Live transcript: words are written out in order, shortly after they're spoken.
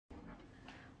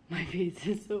My face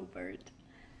is so burnt.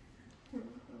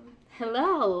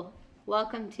 Hello,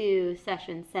 welcome to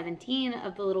session 17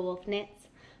 of the Little Wolf Knits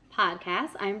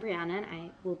podcast. I'm Brianna and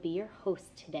I will be your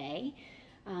host today.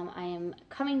 I am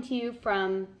coming to you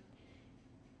from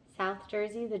South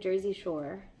Jersey, the Jersey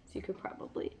Shore, as you could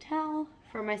probably tell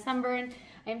from my sunburn.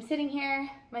 I'm sitting here.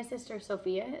 My sister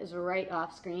Sophia is right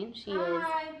off screen. She is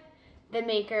the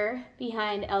maker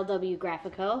behind LW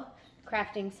Graphico,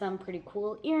 crafting some pretty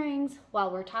cool earrings while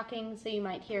we're talking, so you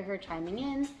might hear her chiming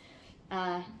in.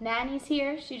 Nanny's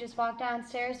here. She just walked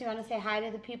downstairs. You want to say hi to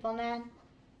the people, Nan?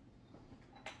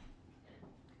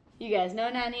 You guys know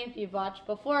Nanny if you've watched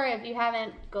before. If you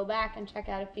haven't, go back and check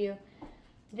out a few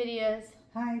videos.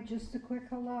 Hi, just a quick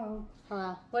hello.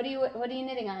 Hello. What are you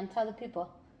knitting on? Tell the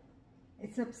people.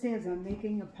 It's upstairs. I'm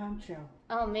making a poncho.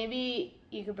 Oh, maybe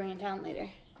you could bring it down later.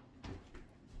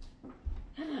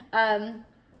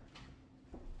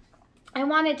 I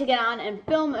wanted to get on and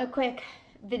film a quick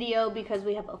video because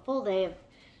we have a full day of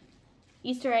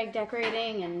Easter egg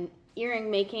decorating and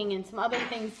earring making and some other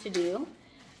things to do.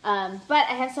 But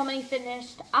I have so many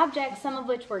finished objects, some of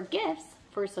which were gifts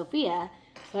for Sophia,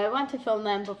 so I want to film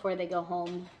them before they go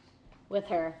home with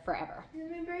her forever. It's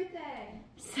my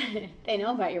birthday. They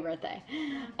know about your birthday.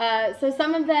 So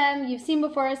some of them you've seen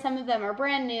before, some of them are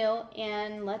brand new,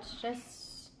 and let's just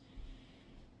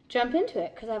jump into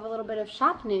it because I have a little bit of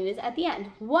shop news at the end.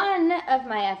 One of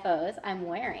my FOs I'm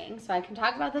wearing, so I can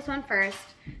talk about this one first.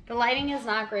 The lighting is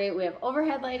not great. We have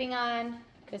overhead lighting on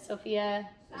because Sophia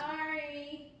is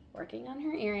working on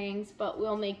her earrings, but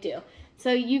we'll make do.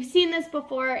 So you've seen this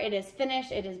before. It is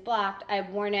finished. It is blocked. I've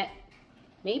worn it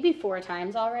maybe 4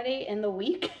 times already in the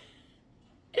week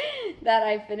that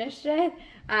I finished it.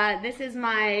 This is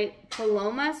my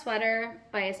Paloma sweater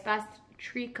by Espace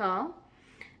Tricot.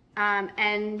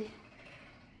 And I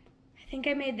think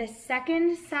I made the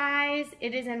second size.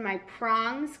 It is in my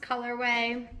Prongs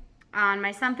colorway on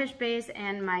my Sunfish base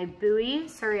and my Buoy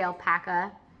Surrey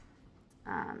alpaca.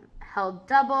 Held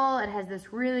double. It has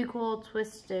this really cool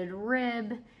twisted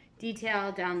rib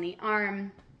detail down the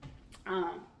arm.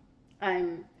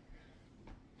 I'm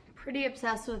pretty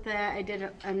obsessed with it. I did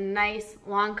a nice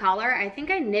long collar. I think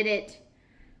I knit it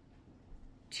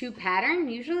to pattern.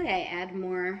 Usually I add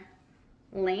more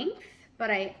length, but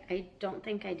I don't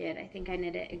think I did. I think I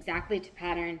knit it exactly to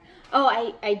pattern. Oh,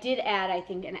 I did add, I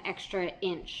think, an extra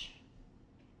inch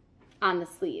on the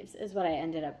sleeves is what I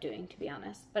ended up doing, to be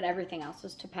honest, but everything else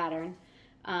was to pattern.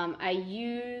 I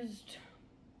used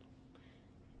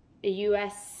a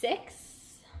US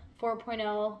 6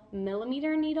 4.0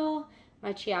 millimeter needle,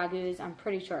 my Chiagu's, I'm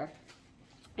pretty sure,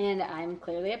 and I'm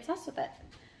clearly obsessed with it.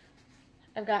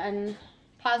 I've gotten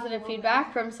positive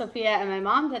feedback from Sophia and my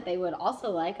mom that they would also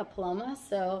like a Paloma,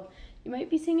 so you might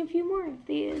be seeing a few more of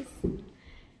these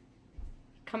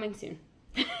coming soon.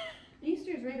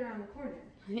 Easter's right around the corner.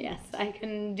 Yes, I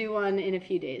can do one in a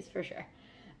few days for sure.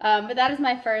 But that is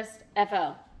my first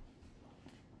FO.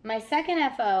 My second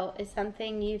FO is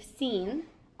something you've seen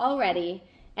already,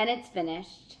 and it's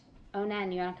finished. Oh,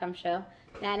 Nan, you want to come show?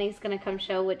 Nanny's going to come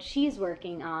show what she's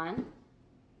working on.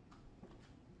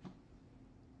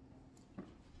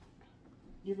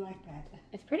 You like that?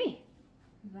 It's pretty.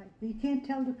 You can't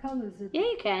tell the colors. Yeah,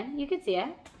 you can. You can see it.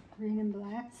 Green and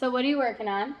black. So what are you working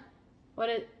on?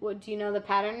 What do you know the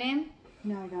pattern name?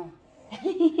 No, I don't.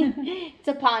 It's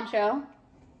a poncho.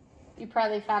 You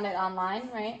probably found it online,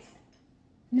 right?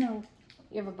 No.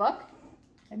 You have a book?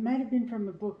 It might have been from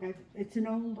a book. It's an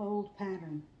old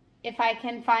pattern. If I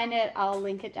can find it, I'll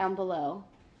link it down below.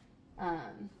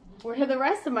 Where the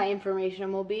rest of my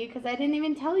information will be, because I didn't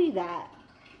even tell you that.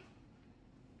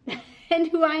 And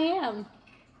who I am.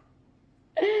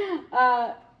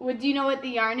 Do you know what the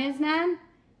yarn is, Nan?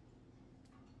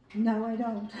 No, I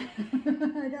don't.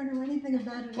 I don't know anything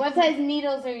about it. What size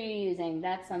needles are you using?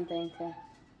 That's something to...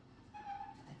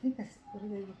 I think, what do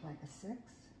they look like, a 6?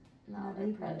 No,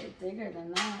 they're probably bigger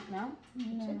than that, no? No.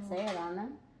 It should say it on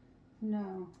them.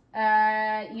 No.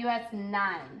 US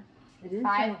 9. It is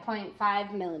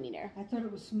 5.5 millimeter. I thought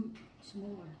it was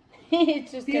smaller.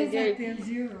 It's just because Feels like they're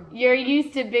 0. You're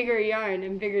used to bigger yarn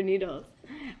and bigger needles.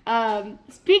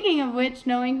 Speaking of which,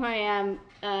 knowing who I am,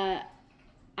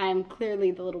 I'm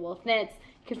clearly the Little Wolf Knits.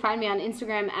 You can find me on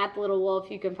Instagram at the Little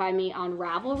Wolf. You can find me on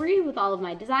Ravelry with all of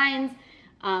my designs.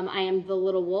 I am the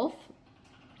Little Wolf.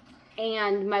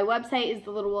 And my website is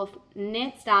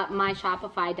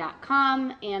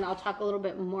thelittlewolfknits.myshopify.com, and I'll talk a little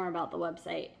bit more about the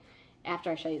website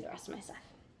after I show you the rest of my stuff.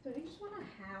 So you just want to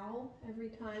howl every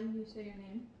time you say your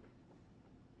name?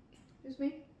 Just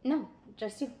me? No,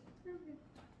 just you. Okay.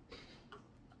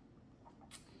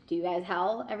 Do you guys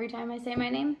howl every time I say my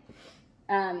name?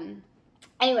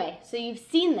 Anyway, so you've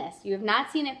seen this. You have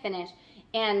not seen it finished.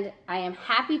 And I am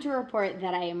happy to report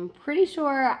that I am pretty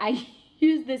sure I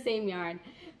used the same yarn,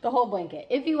 the whole blanket.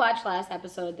 If you watched last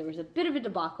episode, there was a bit of a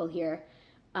debacle here.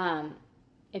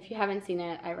 If you haven't seen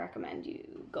it, I recommend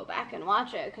you go back and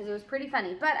watch it because it was pretty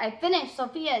funny. But I finished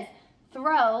Sophia's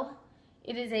throw.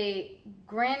 It is a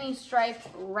granny striped,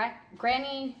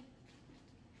 granny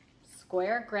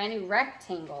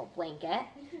rectangle blanket.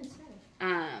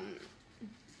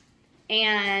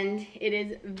 And it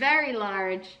is very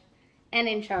large and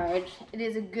in charge. It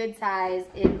is a good size.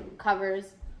 It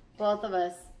covers both of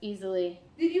us easily.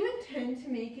 Did you intend to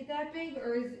make it that big,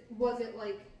 or was it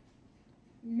like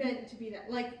meant to be that?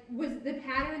 Like, was the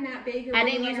pattern that big? Or I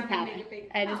didn't use a pattern.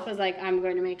 I just was like, I'm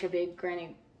going to make a big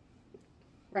granny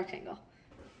rectangle.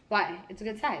 Why? It's a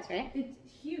good size, right?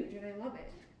 It's huge, and I love it.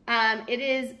 It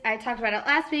is, I talked about it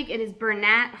last week, it is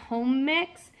Bernat Home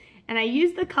Mix, and I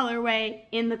used the colorway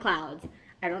In the Clouds.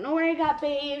 I don't know where I got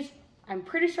beige. I'm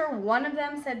pretty sure one of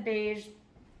them said beige,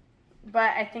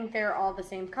 but I think they're all the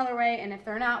same colorway, and if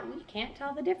they're not, we can't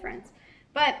tell the difference.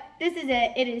 But this is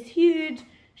it. It is huge.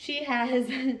 She has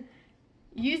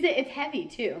used it. It's heavy,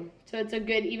 too. So it's a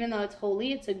good, even though it's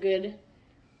holy, it's a good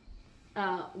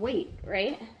weight,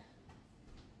 right?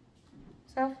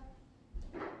 So?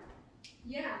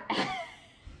 Yeah.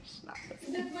 My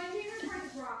favorite part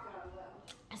is Rocco,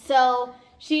 though. So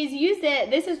she's used it.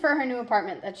 This is for her new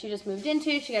apartment that she just moved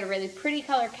into. She got a really pretty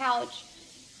color couch,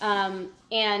 and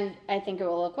I think it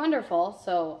will look wonderful.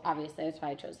 So obviously that's why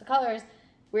I chose the colors.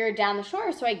 We were down the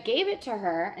shore, so I gave it to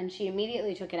her, and she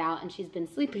immediately took it out, and she's been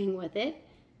sleeping with it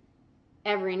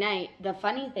every night. The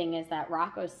funny thing is that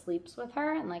Rocco sleeps with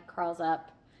her and like curls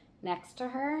up next to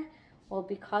her. Well,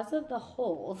 because of the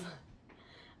holes,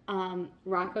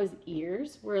 Rocco's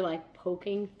ears were like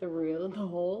poking through the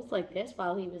holes like this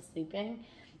while he was sleeping.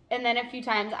 And then a few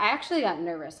times, I actually got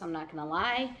nervous, I'm not gonna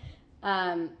lie.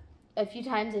 A few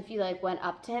times if you like went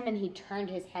up to him and he turned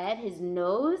his head, his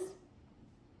nose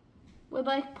would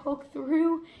like poke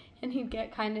through and he'd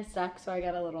get kind of stuck, so I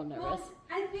got a little nervous. Well,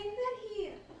 I think that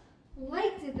he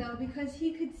liked it though because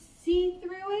he could see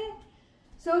through it.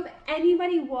 So if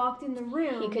anybody walked in the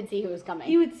room, He could see who was coming.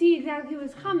 he would see exactly who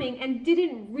was coming and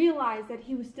didn't realize that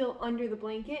he was still under the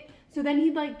blanket. So then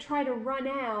he'd like try to run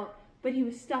out, but he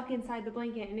was stuck inside the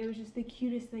blanket, and it was just the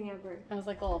cutest thing ever. It was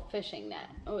like a little fishing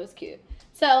net. It was cute.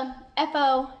 So,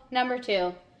 FO number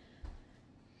 2.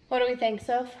 What do we think,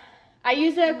 Soph? I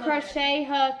used a crochet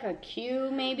hook, a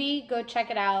Q maybe. Go check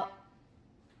it out.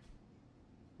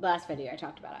 Last video I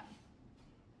talked about it.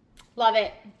 Love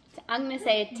it. I'm going to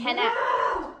say 10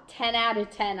 out of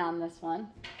 10 on this one.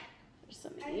 There's so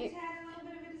many. I just had a little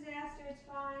bit of a disaster. It's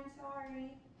fine.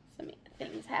 Sorry. So many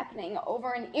things happening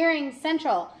over in Earring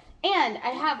Central. And I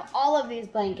have all of these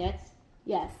blankets.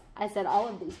 Yes, I said all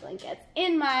of these blankets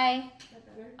in my,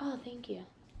 oh, thank you.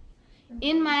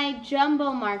 In my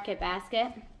jumbo market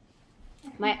basket,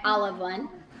 my olive one.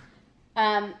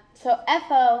 So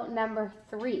FO number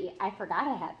 3. I forgot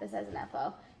I had this as an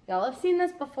FO. Y'all have seen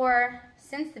this before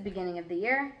since the beginning of the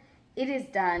year. It is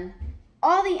done.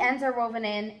 All the ends are woven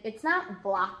in. It's not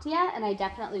blocked yet, and I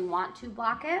definitely want to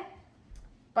block it,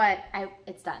 but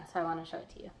it's done, so I want to show it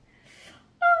to you.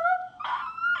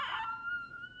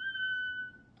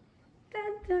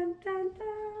 Dun, dun, dun,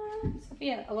 dun.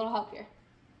 Sophia, a little help here.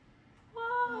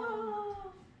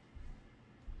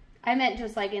 I meant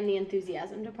just like in the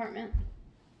enthusiasm department.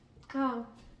 Oh.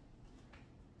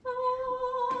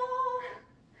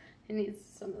 It needs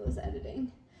some of those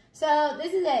editing. So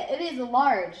this is it. It is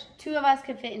large. 2 of us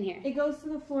could fit in here. It goes to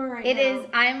the floor right It now. is,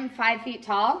 I'm 5 feet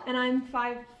tall. And I'm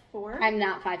 5'4". I'm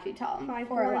not 5 feet tall. I'm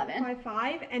 4'11".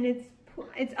 5'5", and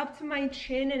it's up to my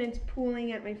chin and it's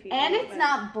pooling at my feet. And it's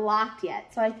not blocked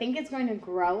yet, so I think it's going to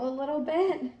grow a little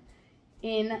bit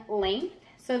in length.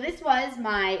 So this was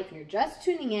my, if you're just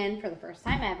tuning in for the first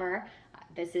time ever,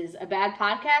 this is a bad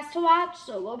podcast to watch,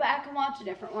 so go back and watch a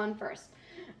different one first.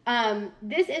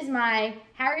 This is my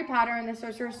Harry Potter and the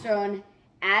Sorcerer's Stone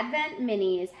Advent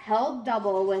Minis held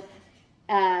double with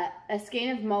a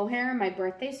skein of mohair in my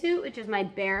birthday suit, which is my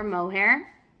bear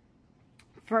mohair.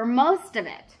 For most of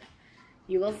it,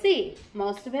 you will see,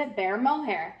 most of it bear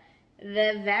mohair.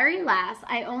 The very last,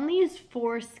 I only used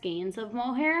 4 skeins of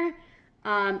mohair,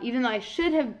 even though I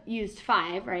should have used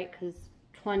 5, right? Because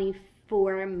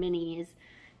 24 minis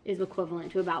is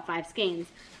equivalent to about 5 skeins.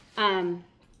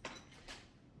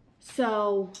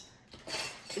 So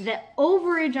the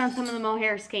overage on some of the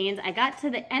mohair skeins, I got to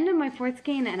the end of my 4th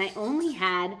skein and I only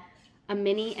had a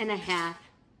mini and a half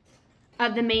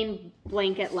of the main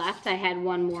blanket left. I had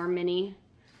 1 more mini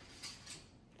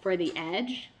for the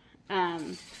edge.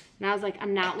 And I was like,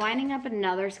 I'm not lining up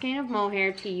another skein of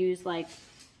mohair to use like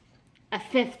a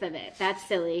fifth of it. That's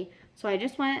silly. So I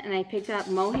just went and I picked up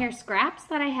mohair scraps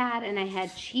that I had, and I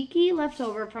had cheeky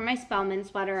leftover from my Spellman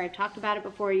sweater. I talked about it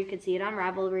before. You could see it on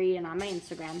Ravelry and on my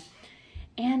Instagram.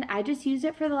 And I just used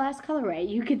it for the last colorway.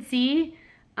 You could see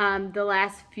the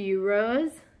last few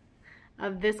rows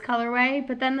of this colorway,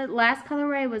 but then the last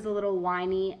colorway was a little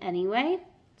whiny anyway,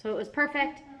 so it was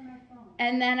perfect.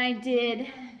 And then I did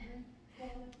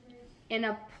an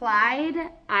applied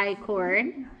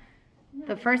I-cord,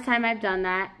 the first time I've done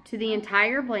that, to the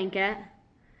entire blanket.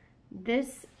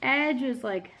 This edge is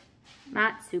like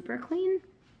not super clean.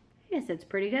 I guess it's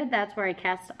pretty good. That's where I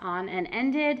cast on and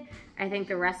ended. I think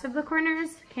the rest of the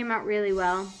corners came out really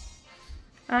well.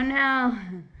 Oh no.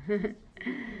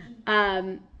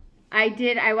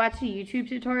 I watched a YouTube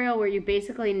tutorial where you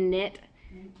basically knit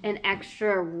an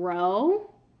extra row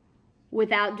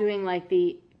without doing like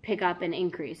the pick up and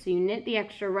increase. So you knit the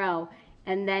extra row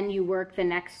and then you work the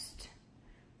next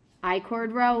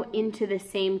I-cord row into the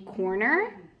same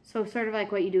corner. So sort of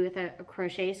like what you do with a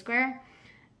crochet square.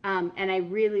 And I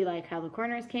really like how the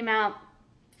corners came out.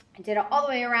 I did it all the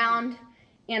way around,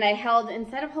 and I held,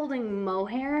 instead of holding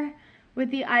mohair with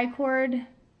the I-cord,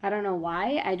 I don't know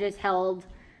why, I just held,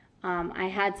 I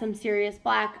had some Serious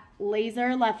Black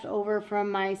laser left over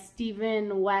from my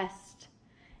Stephen West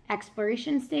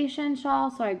Exploration Station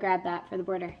shawl, so I grabbed that for the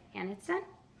border, and it's done.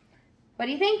 What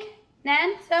do you think,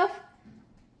 Nan, Soph?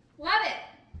 Love it.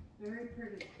 Very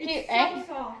pretty. Cute, It's right?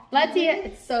 so soft. Let's see it.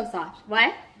 It's so soft.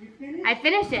 What? You finished? I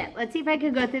finished it. Let's see if I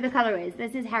could go through the colorways.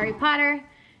 This is Harry Potter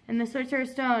and the Sorcerer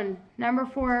Stone, number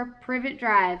 4, Privet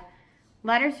Drive.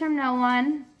 Letters from No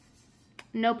One.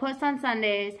 No Post on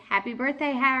Sundays. Happy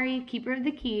Birthday, Harry. Keeper of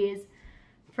the Keys.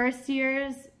 First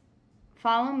Year's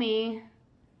Follow Me.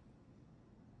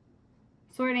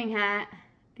 Sorting Hat.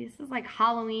 This is like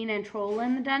Halloween and Troll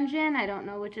in the Dungeon. I don't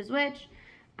know which is which.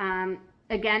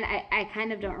 Again, I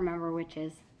kind of don't remember which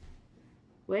is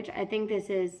which. I think this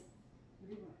is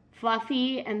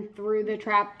Fluffy and Through the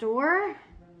Trapdoor.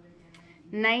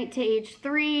 Night to Age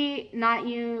 3. Not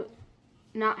You,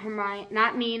 Not Hermione,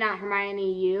 Not Me, Not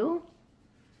Hermione, You.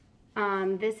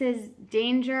 This is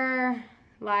Danger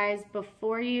Lies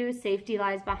Before You, Safety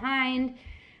Lies Behind.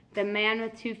 The Man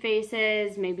with Two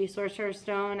Faces, maybe Sorcerer's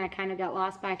Stone. I kind of got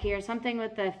lost back here. Something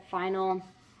with the final,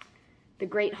 the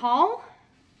Great Hall.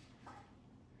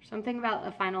 Something about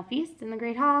a final feast in the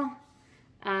Great Hall.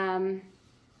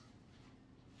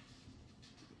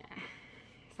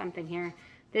 Something here.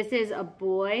 This is a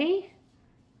boy,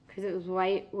 because it was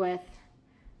white with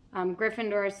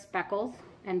Gryffindor's speckles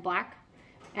and black.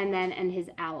 And then, and his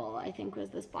owl, I think,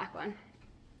 was this black one.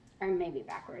 Or maybe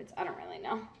backwards. I don't really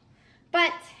know.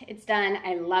 But it's done.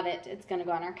 I love it. It's going to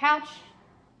go on our couch.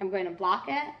 I'm going to block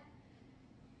it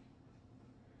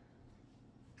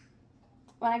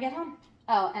when I get home.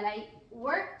 Oh, and I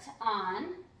worked on,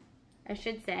 I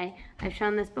should say, I've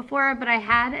shown this before, but I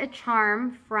had a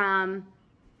charm from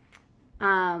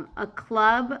a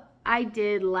club I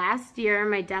did last year,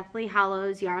 my Deathly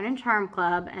Hallows Yarn and Charm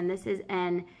Club, and this is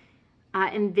an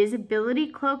invisibility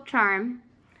cloak charm.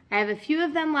 I have a few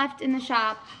of them left in the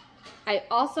shop. I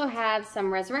also have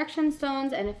some resurrection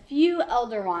stones and a few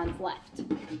elder wands left.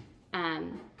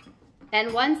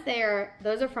 And once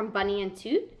those are from Bunny and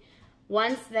Toot.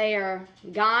 Once they are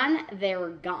gone, they're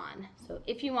gone. So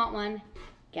if you want one,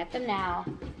 get them now.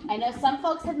 I know some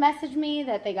folks had messaged me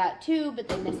that they got 2, but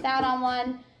they missed out on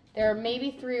one. There are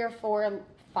maybe 3 or 4,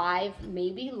 5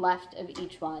 maybe left of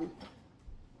each one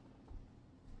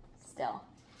still.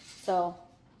 So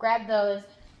grab those.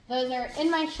 Those are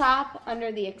in my shop under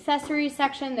the accessories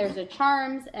section. There's a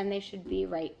charms, and they should be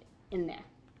right in there.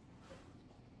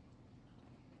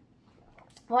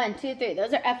 1, 2, 3.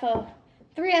 Those are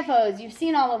 3 FOs. You've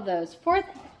seen all of those. 4th,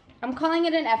 I'm calling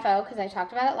it an FO because I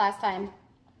talked about it last time.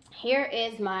 Here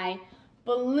is my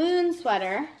balloon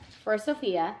sweater for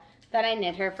Sophia that I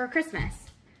knit her for Christmas.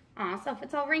 Aw, Soph,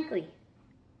 it's all wrinkly.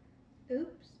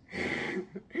 Oops.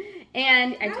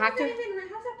 And How's that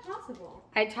possible?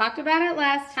 I talked about it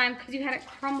last time because you had it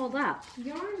crumbled up.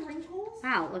 Yarn wrinkles?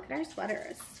 Wow, look at our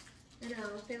sweaters. I know,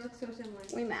 they look so similar.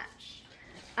 We match.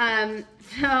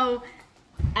 So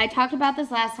I talked about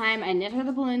this last time. I knit her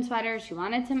the balloon sweater. She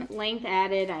wanted some length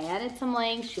added. I added some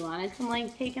length. She wanted some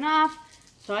length taken off.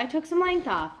 So I took some length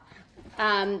off.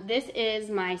 This is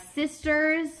my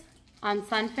sister's on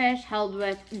Sunfish, held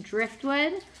with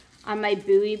driftwood on my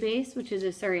buoy base, which is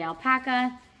a Surrey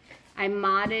alpaca. I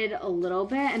modded a little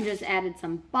bit and just added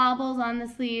some baubles on the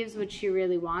sleeves, which she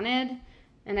really wanted.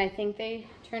 And I think they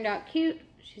turned out cute.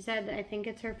 She said I think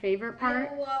it's her favorite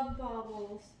part. I love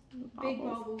baubles. Big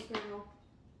baubles, girl.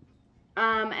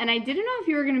 And I didn't know if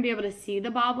you were going to be able to see the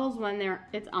bobbles when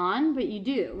it's on, but you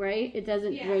do, right? It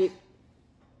doesn't drape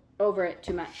over it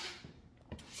too much.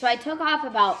 So I took off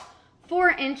about 4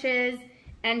 inches,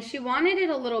 and she wanted it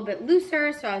a little bit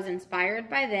looser, so I was inspired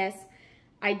by this.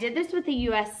 I did this with the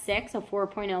US 6, a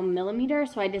 4.0 millimeter,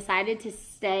 so I decided to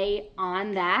stay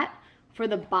on that for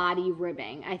the body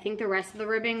ribbing. I think the rest of the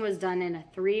ribbing was done in a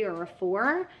 3 or a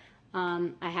 4. I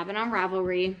have it on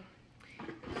Ravelry.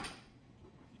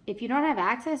 If you don't have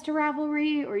access to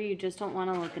Ravelry or you just don't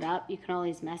want to look it up, you can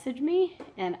always message me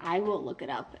and I will look it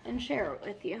up and share it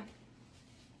with you.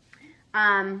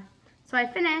 So I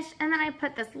finished, and then I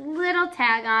put this little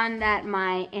tag on that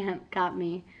my aunt got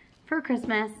me for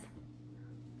Christmas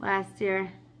last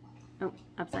year. Oh,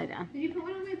 upside down. Did you put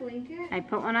one on my blanket? I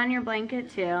put one on your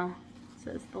blanket too.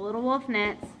 So it's the Little Wolf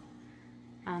Knits.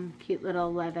 Cute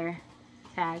little leather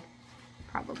tag.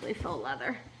 Probably faux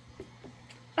leather.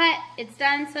 But it's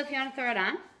done, so if you want to throw it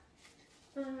on.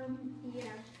 Yeah,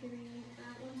 give me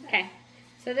that one. Okay,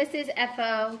 so this is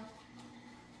FO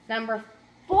number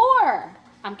 4.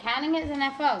 I'm counting it as an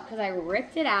FO because I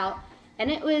ripped it out,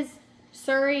 and it was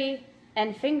Surrey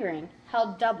and fingering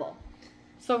held double.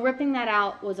 So ripping that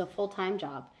out was a full-time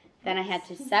job. Then I had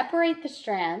to separate the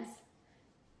strands,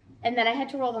 and then I had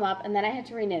to roll them up, and then I had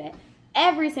to reknit it.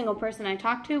 Every single person I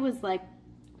talked to was like,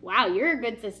 wow, you're a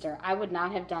good sister. I would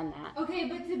not have done that. Okay,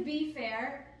 but to be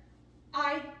fair,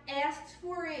 I asked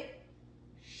for it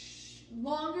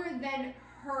longer than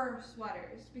her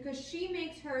sweaters because she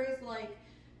makes hers like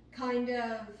kind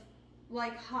of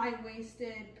like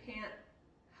high-waisted pant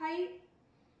height,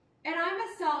 and I'm a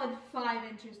solid 5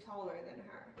 inches taller than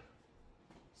her.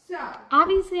 So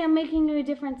obviously I'm making you a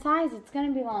different size. It's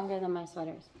gonna be longer than my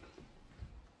sweaters.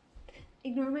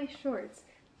 ignore my shorts.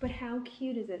 But how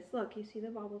cute is this? Look, you see the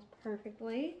bobbles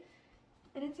perfectly,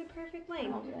 and it's a perfect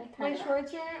length. My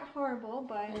shorts are horrible,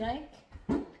 but like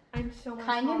I'm so much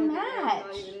kind of taller than her, I'm match.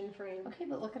 not even in frame. Okay,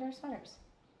 but look at our sweaters.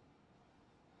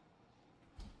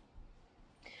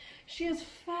 She has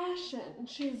fashion.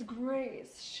 She has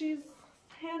grace. She's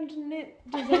hand-knit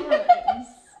designs.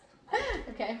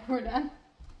 Okay, we're done.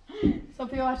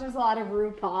 Sophie watches a lot of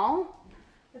RuPaul.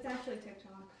 That's actually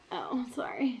TikTok. Oh,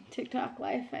 sorry. TikTok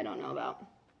life, I don't know about.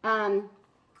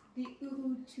 The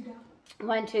Uhu Tuda.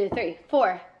 1, 2, 3,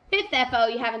 4. 5th FO.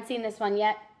 You haven't seen this one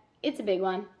yet. It's a big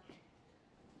one.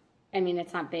 I mean,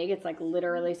 it's not big. It's like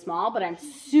literally small, but I'm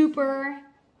super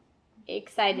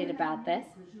excited about this.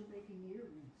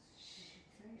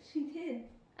 She did.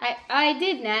 I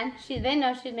did, Nan. They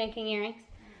know she's making earrings.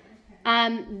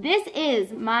 This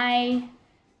is my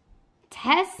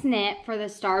test knit for the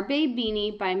Star Babe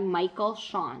beanie by Michael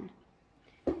Sean.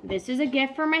 This is a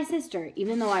gift for my sister,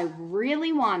 even though I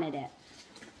really wanted it.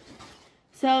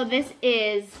 So this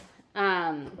is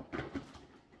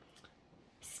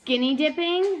skinny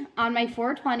dipping on my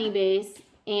 420 base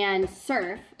and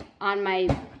surf on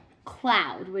my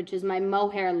cloud, which is my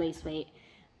mohair lace weight.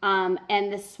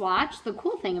 And the swatch, the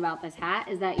cool thing about this hat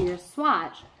is that your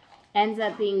swatch ends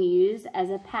up being used as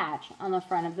a patch on the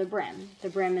front of the brim. The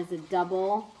brim is a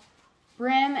double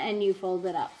brim and you fold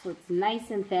it up. So it's nice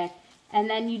and thick. And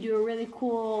then you do a really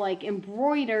cool, like,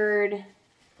 embroidered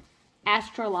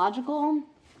astrological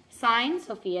sign.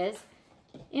 Sophia's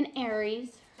in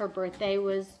Aries. Her birthday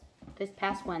was this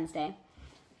past Wednesday.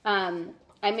 I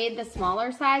made the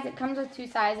smaller size. It comes with 2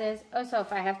 sizes. Oh, so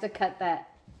if I have to cut that,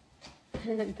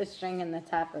 the string in the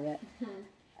top of it.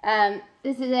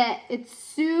 This is it. It's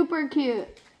super cute.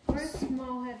 We're a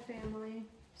small head family.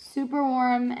 Super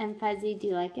warm and fuzzy. Do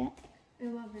you like it? I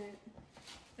love it.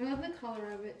 I love the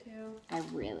color of it too. I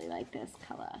really like this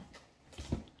color.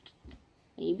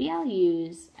 Maybe I'll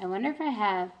use, I wonder if I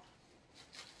have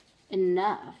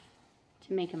enough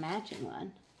to make a matching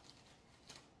one.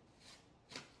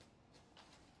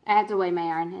 I have to weigh my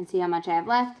yarn and see how much I have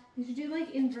left. You should do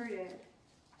like inverted.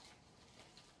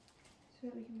 So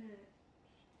that we can match.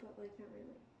 But like not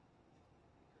really.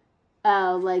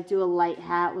 Oh, like do a light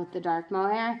hat with the dark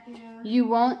mohair? Yeah. You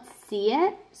won't see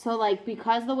it. So like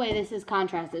because the way this is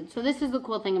contrasted. So this is the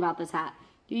cool thing about this hat.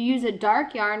 You use a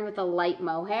dark yarn with a light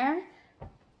mohair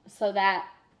so that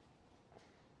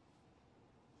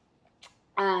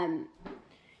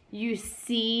you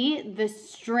see the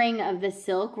string of the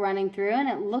silk running through and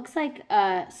it looks like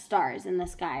stars in the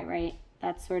sky, right?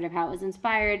 That's sort of how it was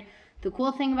inspired. The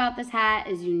cool thing about this hat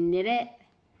is you knit it.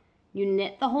 You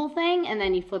knit the whole thing and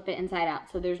then you flip it inside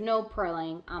out. So there's no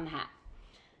purling on the hat.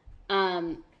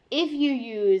 If you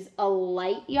use a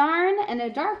light yarn and a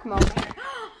dark mohair.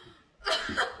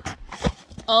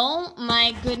 Oh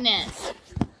my goodness.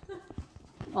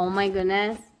 Oh my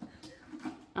goodness.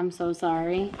 I'm so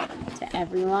sorry to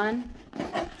everyone.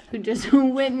 who just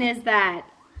witnessed that.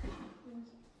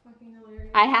 Fucking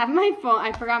hilarious. I have my phone,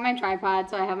 I forgot my tripod,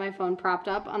 so I have my phone propped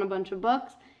up on a bunch of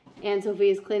books. And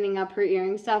Sophie's cleaning up her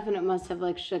earring stuff, and it must have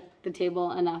like shook the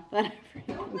table enough that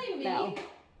everything Don't blame me. fell.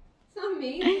 It's not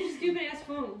me. It's a stupid ass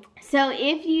phone. So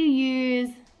if you use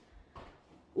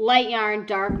light yarn,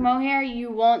 dark mohair, you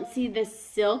won't see the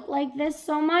silk like this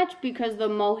so much because the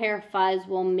mohair fuzz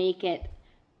will make it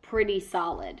pretty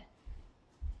solid.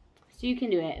 So you can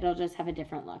do it. It'll just have a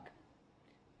different look.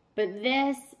 But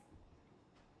this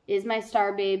is my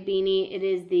Star Babe beanie. It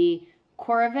is the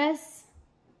Corvus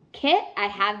kit. I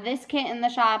have this kit in the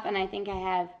shop, and I think I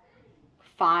have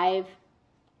 5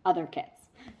 other kits.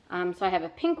 So I have a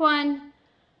pink one,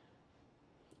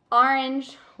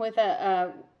 orange with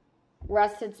a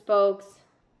rusted spokes,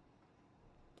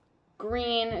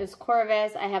 green is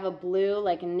Corvus. I have a blue,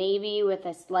 like a navy with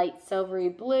a slight silvery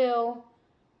blue,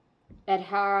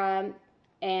 Adhara,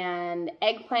 and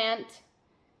eggplant,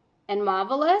 and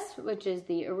Marvelous, which is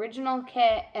the original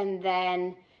kit, and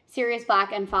then Serious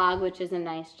Black and Fog, which is a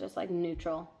nice, just like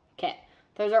neutral kit.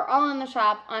 Those are all in the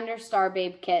shop under Star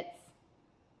Babe Kits.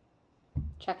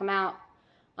 Check them out.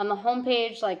 On the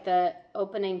homepage, like the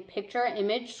opening picture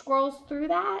image scrolls through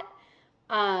that.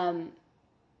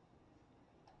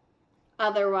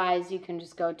 Otherwise, you can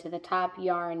just go to the top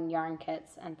yarn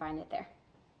kits and find it there.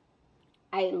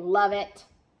 I love it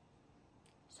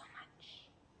so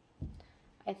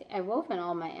much. I wove in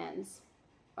all my ends.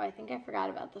 Oh, I think I forgot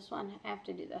about this one. I have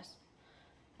to do this.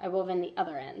 I wove in the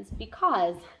other ends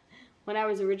because when I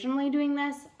was originally doing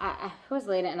this, it was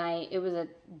late at night. It was a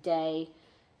day.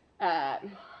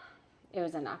 It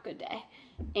was a not good day.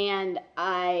 And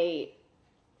I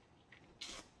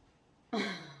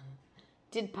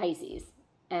did Pisces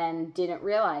and didn't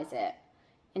realize it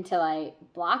until I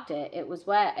blocked it. It was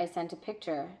wet. I sent a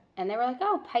picture and they were like,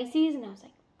 oh, Pisces. And I was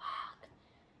like, fuck.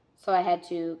 So I had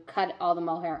to cut all the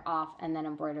mohair off and then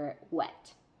embroider it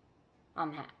wet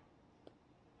on the hat.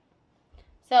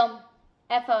 So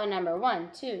FO number 1,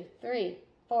 2, 3,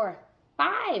 4,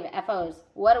 5 FOs.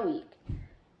 What a week.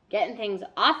 Getting things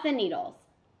off the needles,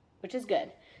 which is good.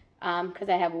 Because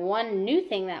I have one new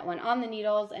thing that went on the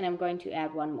needles, and I'm going to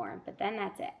add one more. But then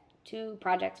that's it. 2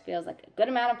 projects feels like a good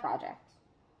amount of projects.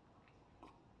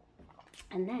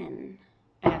 And then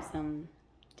I have some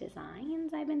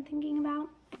designs I've been thinking about.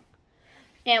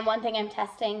 And one thing I'm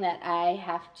testing that I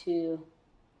have to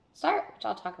start, which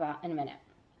I'll talk about in a minute.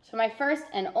 So my first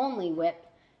and only whip,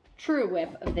 true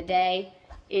whip of the day,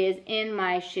 is in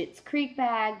my Schitt's Creek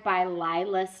bag by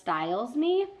Lila Styles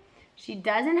Me. She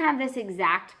doesn't have this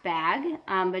exact bag,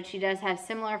 but she does have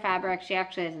similar fabric. She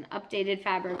actually has an updated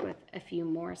fabric with a few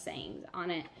more sayings on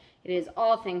it. It is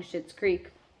all things Schitt's Creek,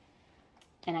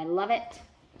 and I love it.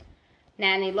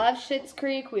 Nanny loves Schitt's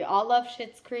Creek. We all love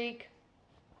Schitt's Creek.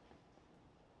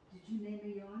 Did you name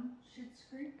a yarn, Schitt's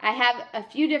Creek? I have a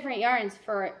few different yarns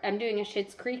for, I'm doing a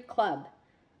Schitt's Creek club.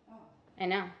 Oh. I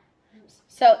know.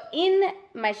 So in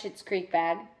my Schitt's Creek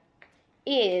bag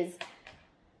is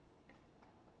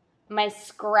my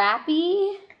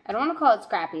Scrappy, I don't want to call it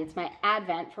Scrappy, it's my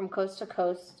Advent from Coast to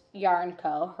Coast Yarn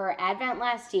Co. Her Advent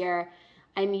last year,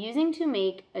 I'm using to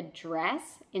make a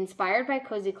dress inspired by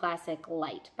Cozy Classic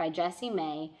Lite by Jessie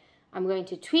May. I'm going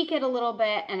to tweak it a little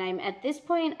bit, and I'm at this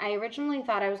point, I originally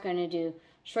thought I was going to do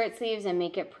short sleeves and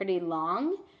make it pretty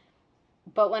long,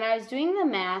 but when I was doing the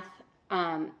math,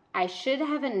 I should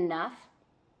have enough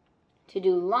to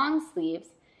do long sleeves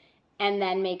and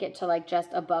then make it to like just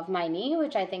above my knee,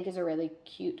 which I think is a really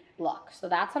cute look. So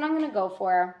that's what I'm going to go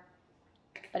for.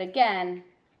 But again,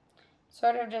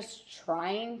 sort of just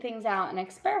trying things out and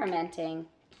experimenting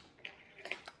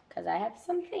because I have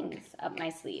some things up my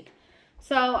sleeve.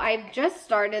 So I've just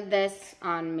started this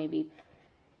on maybe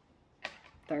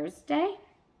Thursday.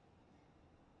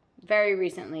 Very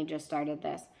recently just started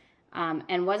this.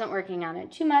 And wasn't working on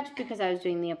it too much because I was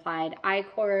doing the applied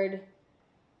I-cord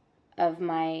of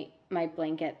my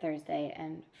blanket Thursday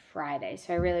and Friday.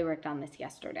 So I really worked on this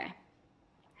yesterday.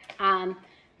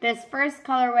 This first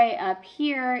colorway up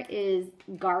here is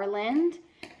Garland,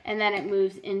 and then it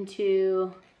moves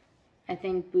into, I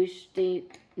think, Bouche de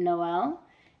Noël.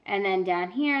 And then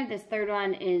down here, this third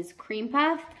one is Cream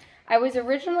Puff. I was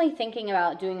originally thinking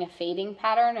about doing a fading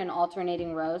pattern and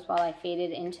alternating rows while I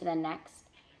faded into the next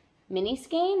mini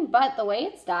skein, but the way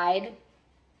it's dyed,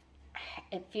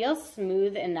 it feels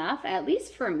smooth enough, at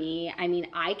least for me. I mean,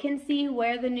 I can see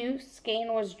where the new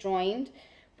skein was joined,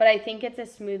 but I think it's a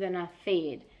smooth enough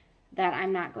fade that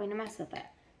I'm not going to mess with it.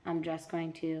 I'm just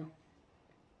going to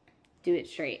do it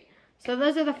straight. So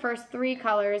those are the first 3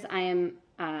 colors I am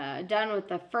done with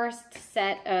the first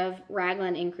set of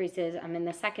raglan increases. I'm in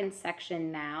the second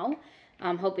section now.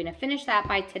 I'm hoping to finish that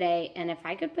by today. And if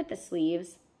I could put the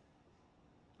sleeves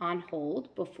on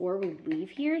hold before we leave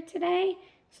here today,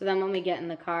 so then when we get in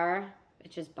the car,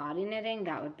 it's just body knitting,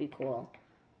 that would be cool.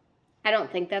 I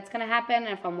don't think that's going to happen.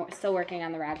 If I'm still working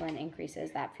on the raglan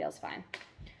increases, that feels fine.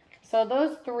 So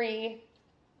those 3,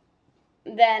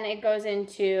 then it goes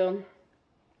into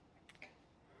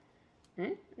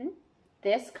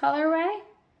this colorway,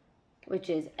 which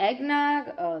is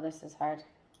eggnog. Oh, this is hard.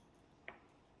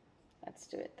 Let's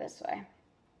do it this way.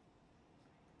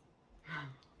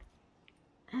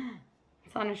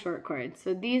 It's on a short cord.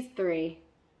 So these 3.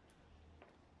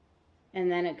 And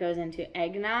then it goes into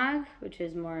eggnog, which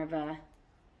is more of a,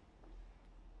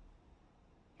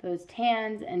 those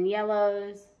tans and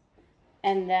yellows.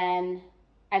 And then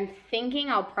I'm thinking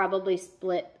I'll probably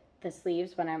split the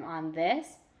sleeves when I'm on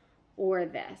this or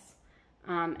this.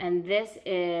 And this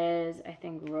is, I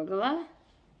think, Rugula.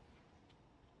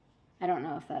 I don't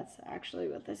know if that's actually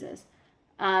what this is.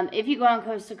 If you go on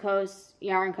Coast to Coast,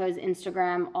 Yarn Co's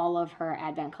Instagram, all of her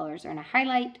advent colors are in a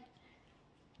highlight.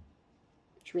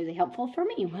 It's really helpful for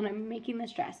me when I'm making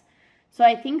this dress. So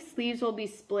I think sleeves will be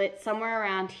split somewhere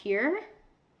around here.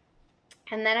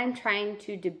 And then I'm trying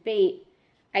to debate.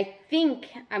 I think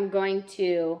I'm going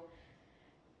to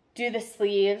do the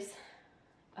sleeves.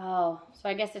 Oh, so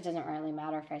I guess it doesn't really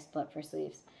matter if I split for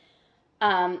sleeves.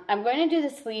 I'm going to do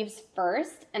the sleeves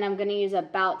first, and I'm going to use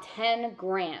about 10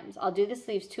 grams. I'll do the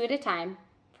sleeves 2 at a time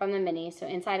from the mini, so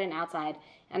inside and outside,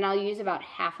 and I'll use about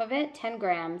half of it, 10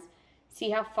 grams,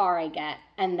 see how far I get,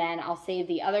 and then I'll save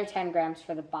the other 10 grams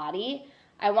for the body.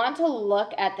 I want to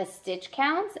look at the stitch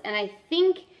counts, and I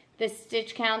think the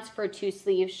stitch counts for 2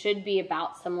 sleeves should be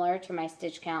about similar to my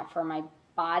stitch count for my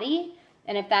body,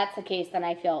 and if that's the case, then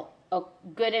I feel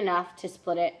good enough to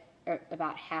split it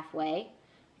about halfway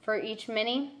for each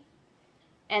mini.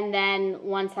 And then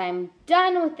once I'm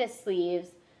done with the sleeves,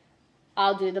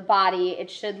 I'll do the body.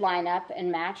 It should line up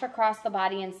and match across the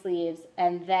body and sleeves.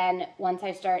 And then once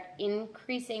I start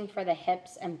increasing for the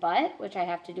hips and butt, which I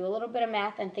have to do a little bit of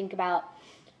math and think about,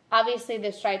 obviously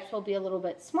the stripes will be a little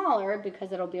bit smaller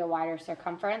because it'll be a wider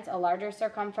circumference, a larger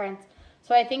circumference.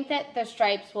 So I think that the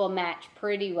stripes will match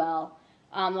pretty well.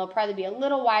 They'll probably be a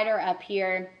little wider up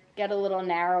here, get a little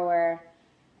narrower,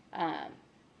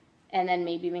 and then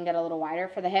maybe even get a little wider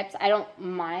for the hips. I don't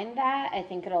mind that. I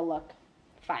think it'll look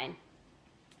fine.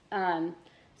 So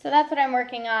that's what I'm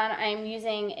working on. I'm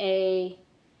using a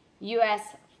US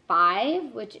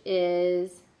 5, which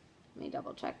is, let me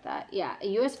double check that. Yeah, a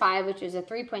US 5, which is a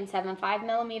 3.75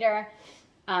 millimeter.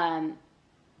 And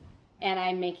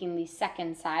I'm making the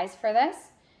second size for this.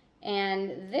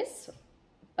 And this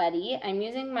buddy, I'm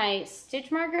using my stitch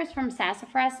markers from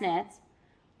Sassafras Knits,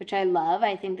 which I love.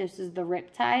 I think this is the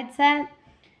Riptide set.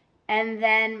 And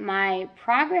then my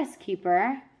Progress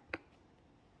Keeper,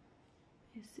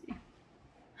 let me see.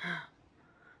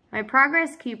 My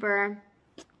Progress Keeper,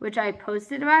 which I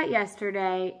posted about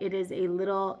yesterday, it is a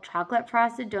little chocolate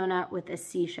frosted donut with a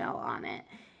seashell on it.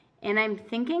 And I'm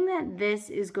thinking that this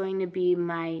is going to be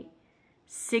my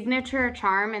signature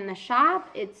charm in the shop.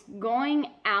 It's going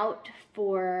out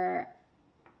for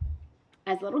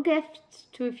as a little gift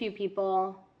to a few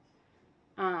people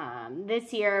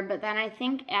this year, but then I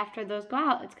think after those go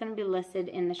out, it's going to be listed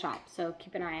in the shop, so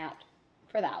keep an eye out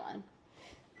for that one.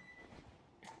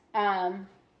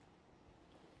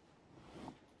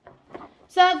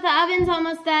 So the oven's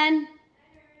almost done.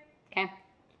 Okay.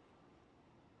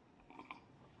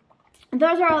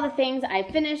 Those are all the things I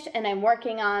finished and I'm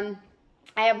working on.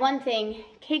 I have one thing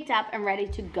caked up and ready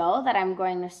to go that I'm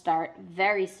going to start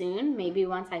very soon. Maybe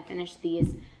once I finish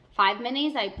these 5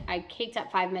 minis. I caked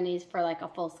up 5 minis for like a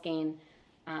full skein.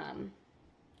 And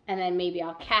then maybe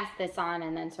I'll cast this on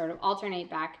and then sort of alternate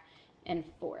back and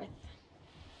forth,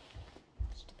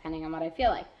 just depending on what I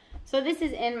feel like. So this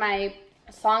is in my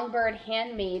Songbird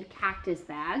handmade cactus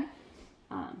bag.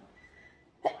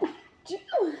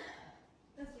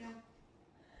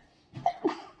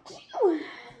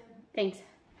 Thanks.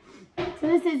 So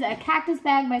this is a cactus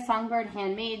bag by Songbird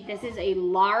handmade. This is a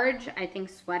large, I think,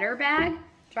 sweater bag,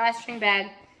 drawstring bag.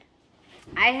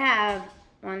 I have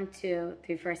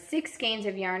 6 skeins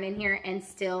of yarn in here and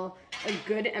still a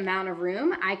good amount of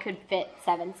room. I could fit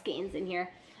 7 skeins in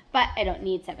here, but I don't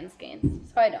need 7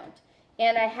 skeins, so I don't.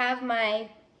 And I have my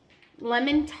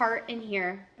lemon tart in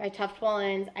here by Tuft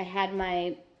Woolens. I had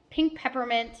my pink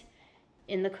peppermint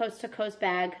in the Coast to Coast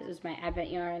bag because it was my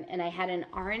Advent yarn, and I had an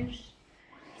orange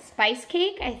spice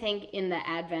cake, I think, in the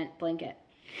Advent blanket.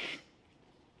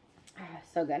 Oh,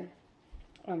 so good.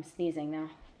 Oh, I'm sneezing now.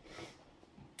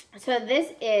 So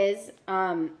this is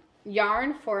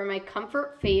yarn for my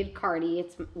Comfort Fade Cardi.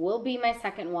 It will be my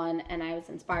second one, and I was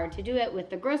inspired to do it with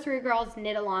the Grocery Girls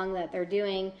knit along that they're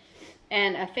doing,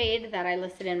 and a fade that I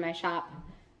listed in my shop,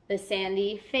 the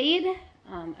Sandy Fade,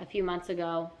 a few months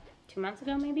ago, 2 months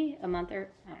ago maybe, a month or,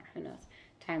 who knows,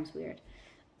 time's weird.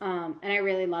 And I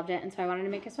really loved it, and so I wanted to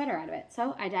make a sweater out of it.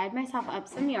 So I dyed myself up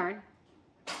some yarn,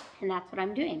 and that's what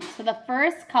I'm doing. So the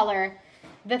first color,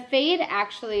 the fade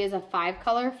actually is a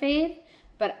 5-color fade,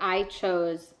 but I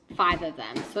chose 5 of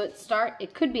them. So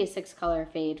it could be a 6-color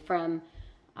fade from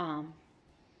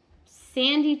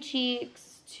Sandy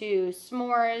Cheeks to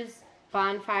S'mores,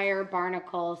 Bonfire,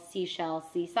 Barnacle, Seashell,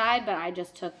 Seaside, but I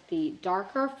just took the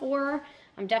darker 4.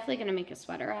 I'm definitely going to make a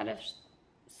sweater out of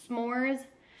S'mores.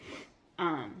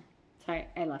 Sorry,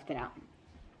 I left it out.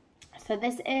 So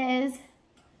this is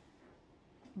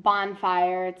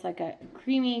Bonfire. It's like a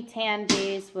creamy tan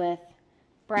base with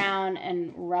brown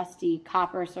and rusty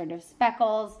copper sort of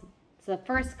speckles. It's the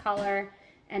first color,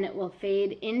 and it will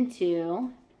fade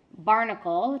into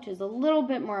Barnacle, which is a little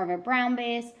bit more of a brown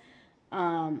base.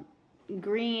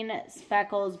 Green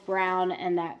speckles, brown,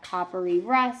 and that coppery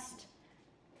rust.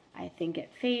 I think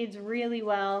it fades really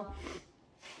well.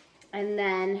 And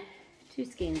then 2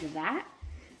 skeins of that.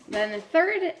 Then the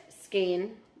third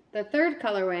skein, the third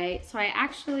colorway, so I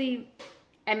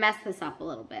messed this up a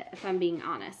little bit, if I'm being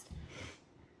honest.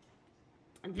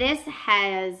 This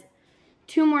has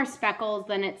 2 more speckles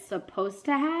than it's supposed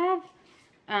to have,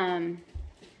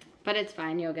 but it's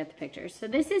fine, you'll get the picture. So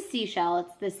this is Seashell.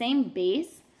 It's the same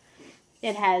base.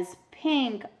 It has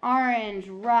pink, orange,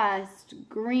 rust,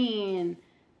 green,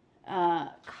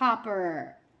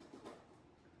 copper,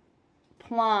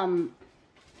 plum,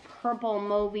 purple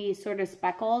mauvey sort of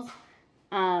speckles.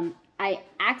 I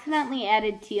accidentally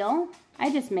added teal.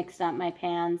 I just mixed up my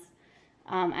pans.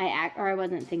 I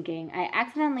wasn't thinking. I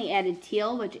accidentally added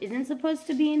teal, which isn't supposed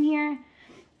to be in here.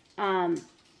 But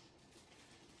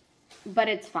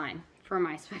it's fine for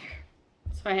my sweater.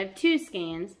 So I have 2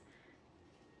 skeins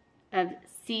of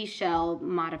Seashell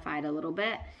modified a little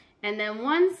bit. And then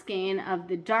 1 skein of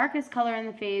the darkest color in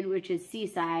the fade, which is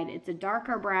Seaside. It's a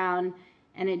darker brown,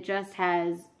 and it just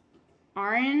has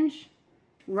orange,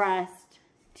 rust,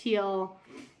 teal,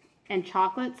 and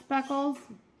chocolate speckles.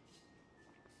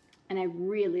 And I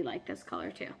really like this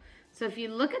color too. So if you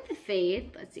look at the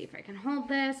fade, let's see if I can hold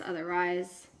this,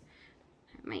 otherwise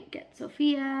I might get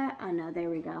Sophia. Oh no, there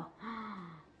we go.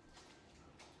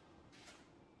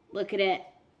 Look at it.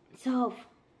 So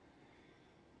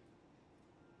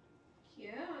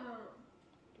Yeah.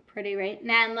 pretty, right?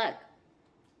 Nan, look.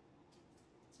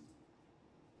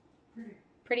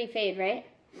 Pretty fade, right?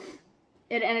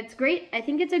 And it's great. I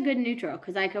think it's a good neutral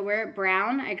because I could wear it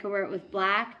brown. I could wear it with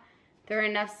black. There are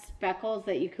enough speckles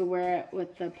that you could wear it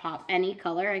with the pop any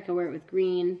color. I could wear it with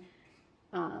green.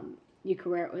 You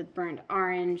could wear it with burnt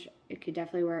orange. You could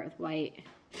definitely wear it with white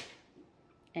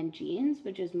and jeans,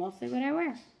 which is mostly what I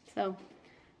wear. So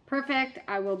perfect.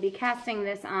 I will be casting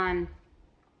this on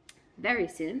very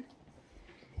soon.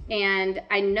 And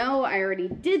I know I already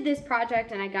did this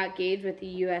project and I got gauge with the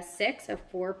US 6 of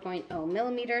 4.0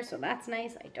 millimeters, so that's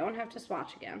nice. I don't have to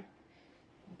swatch again.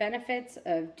 Benefits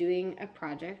of doing a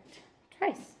project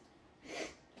twice.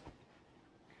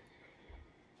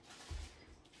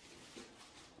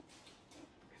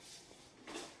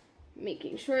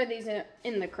 Making sure these are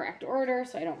in the correct order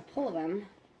so I don't pull them,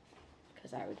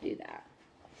 because I would do that.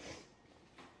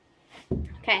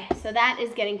 Okay, so that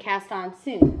is getting cast on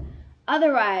soon.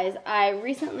 Otherwise, I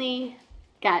recently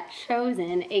got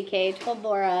chosen, aka told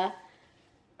Laura,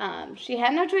 she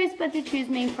had no choice but to choose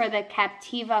me for the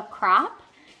Captiva crop,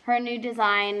 her new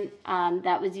design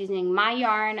that was using my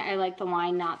yarn. I like the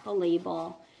line, not the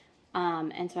label.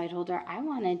 And so I told her I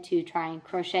wanted to try and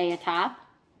crochet a top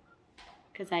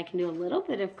because I can do a little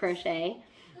bit of crochet.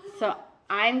 So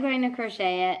I'm going to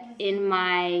crochet it in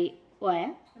my,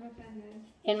 what?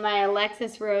 In my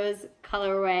Alexis Rose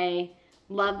colorway.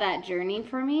 Love That Journey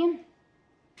for me.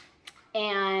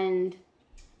 And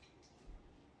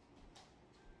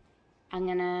I'm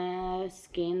gonna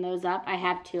skein those up. I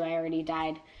have 2 I already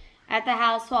dyed at the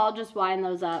house, so I'll just wind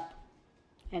those up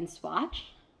and swatch.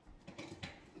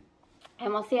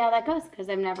 And we'll see how that goes, because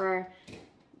I've never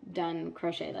done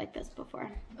crochet like this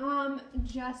before.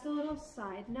 Just a little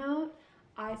side note.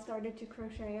 I started to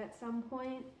crochet at some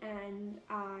point, and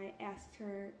I asked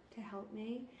her to help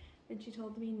me. And she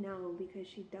told me no, because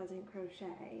she doesn't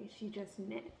crochet. She just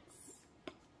knits.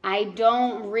 I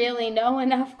don't really know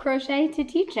enough crochet to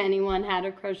teach anyone how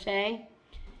to crochet.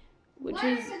 Which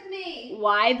is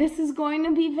why this is going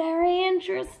to be very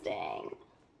interesting.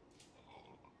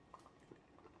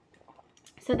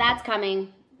 So So that's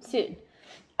coming soon.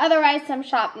 Otherwise, some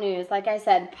shop news. Like I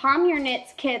said, Palm Your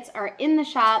Knits kits are in the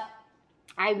shop.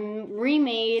 I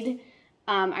remade,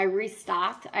 I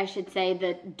restocked, I should say,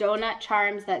 the donut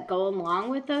charms that go along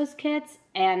with those kits,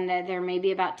 and there may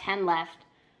be about 10 left.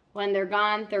 When they're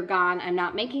gone, they're gone. I'm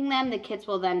not making them. The kits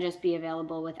will then just be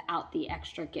available without the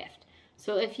extra gift.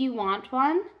 So if you want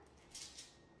one,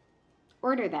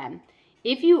 order them.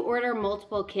 If you order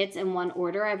multiple kits in one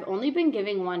order, I've only been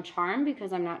giving one charm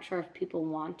because I'm not sure if people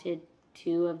wanted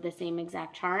 2 of the same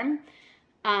exact charm.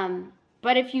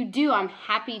 But if you do, I'm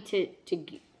happy to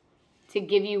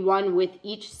give you one with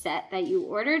each set that you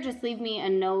order. Just leave me a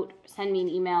note, send me an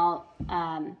email.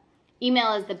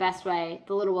 Email is the best way,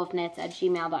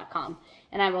 thelittlewolfknits@gmail.com.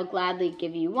 And I will gladly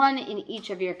give you one in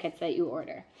each of your kits that you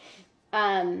order.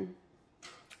 I'm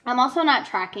also not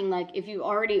tracking, like, if you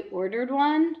already ordered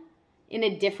one in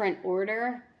a different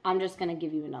order, I'm just going to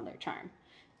give you another charm.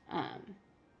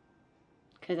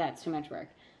 Because that's too much work.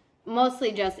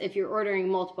 Mostly just if you're ordering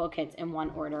multiple kits in one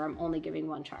order, I'm only giving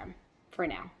one charm for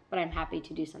now. But I'm happy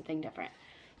to do something different.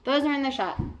 Those are in the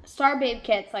shop. Star Babe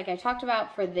kits, like I talked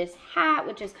about for this hat,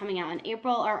 which is coming out in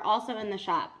April, are also in the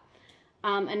shop.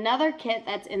 Another kit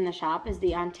that's in the shop is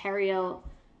the Ontario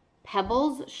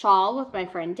Pebbles shawl with my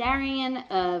friend Darian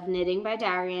of Knitting by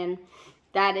Darian.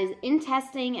 That is in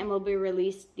testing and will be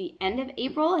released the end of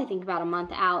April, I think about a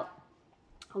month out,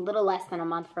 a little less than a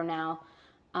month from now,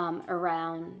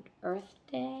 around Earth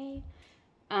Day.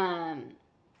 And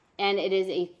it is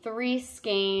a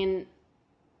 3-skein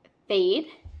fade.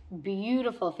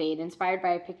 Beautiful fade, inspired by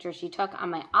a picture she took on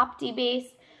my Opti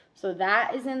base. So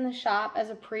that is in the shop as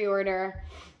a pre-order.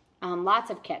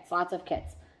 Lots of kits, lots of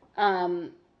kits.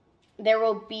 There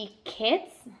will be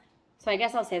kits. So I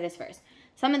guess I'll say this first.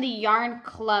 Some of the yarn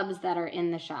clubs that are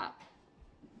in the shop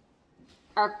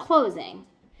are closing,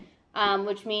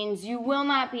 which means you will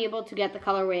not be able to get the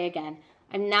colorway again.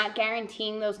 I'm not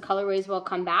guaranteeing those colorways will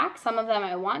come back. Some of them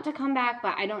I want to come back,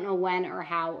 but I don't know when or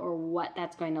how or what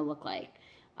that's going to look like.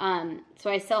 So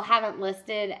I still haven't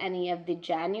listed any of the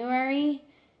January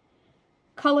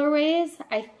colorways.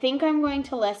 I think I'm going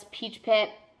to list Peach Pit,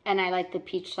 and I like the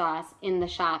peach sauce, in the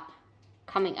shop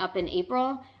coming up in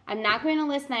April. I'm not going to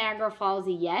list Niagara Falls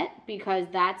yet because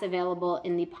that's available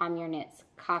in the Palm Your Knits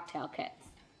cocktail kits.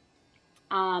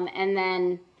 And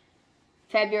then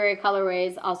February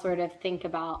colorways I'll sort of think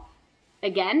about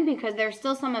again because there's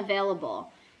still some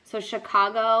available. So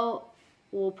Chicago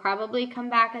will probably come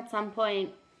back at some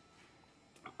point.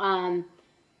 The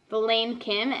Lane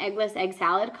Kim Eggless Egg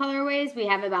Salad colorways, we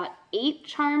have about 8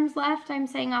 charms left, I'm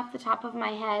saying off the top of my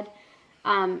head.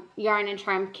 Yarn and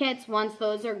Charm kits, once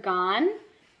those are gone,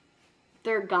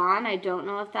 they're gone. I don't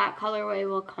know if that colorway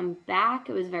will come back.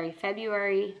 It was very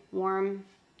February, warm,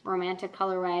 romantic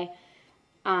colorway.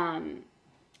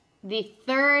 The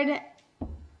 3rd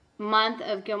month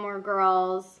of Gilmore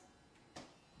Girls,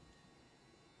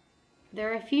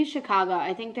 there are a few Chicago.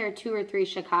 I think there are 2 or 3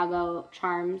 Chicago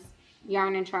charms,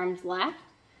 yarn and charms left.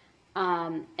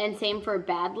 And same for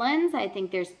Badlands. I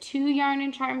think there's 2 yarn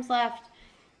and charms left.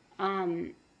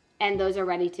 And those are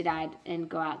ready to dye and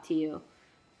go out to you.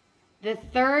 The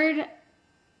 3rd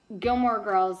Gilmore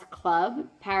Girls Club,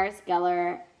 Paris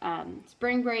Geller,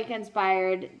 Spring Break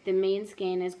inspired. The main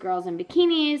skein is Girls in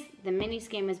Bikinis. The mini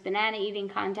skein is Banana Eating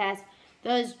Contest.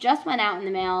 Those just went out in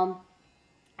the mail.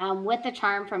 With the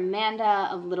charm from Amanda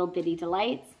of Little Bitty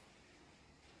Delights.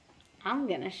 I'm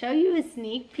going to show you a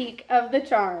sneak peek of the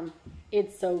charm.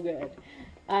 It's so good.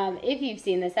 If you've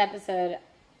seen this episode,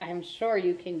 I'm sure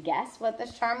you can guess what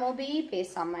this charm will be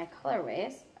based on my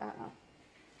colorways.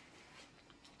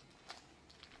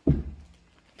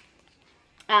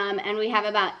 And we have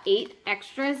about 8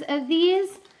 extras of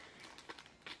these.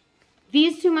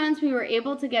 These 2 months, we were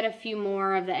able to get a few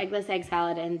more of the Eggless Egg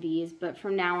Salad and these, but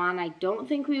from now on, I don't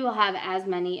think we will have as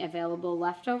many available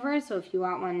leftovers, so if you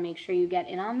want one, make sure you get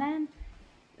in on them.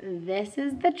 This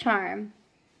is the charm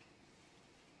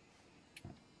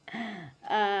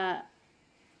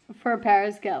for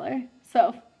Paris Geller.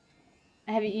 So,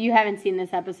 you haven't seen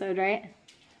this episode, right?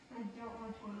 I don't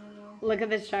want to know. Look at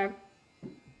this charm.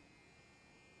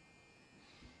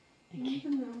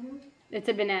 It's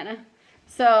a banana.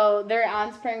 So they're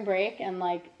on spring break and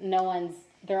like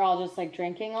they're all just like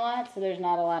drinking a lot. So there's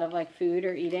not a lot of like food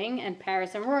or eating. And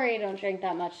Paris and Rory don't drink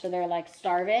that much. So they're like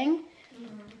starving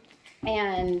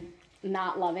and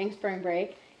not loving spring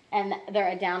break. And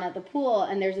they're down at the pool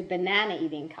and there's a banana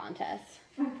eating contest.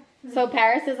 So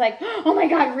Paris is like, oh my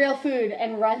God, real food,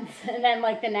 and runs. And then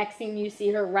like the next scene you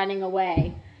see her running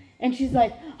away. And she's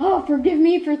like, oh, forgive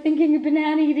me for thinking a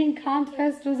banana eating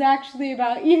contest was actually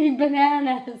about eating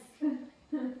bananas.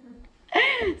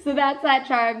 So that's that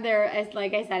charm. There is,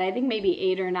 like I said, I think maybe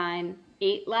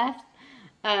 8 left.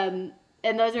 And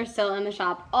those are still in the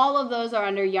shop. All of those are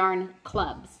under Yarn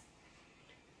Clubs.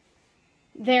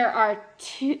 There are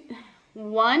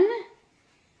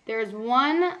there's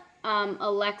one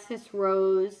Alexis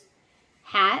Rose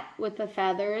hat with the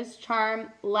feathers charm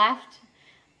left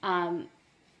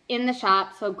in the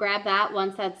shop. So grab that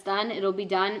once that's done. It'll be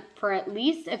done for at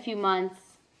least a few months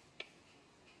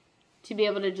to be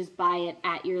able to just buy it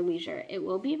at your leisure. It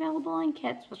will be available in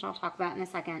kits, which I'll talk about in a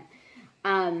second.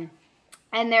 And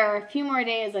there are a few more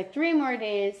days, like 3 more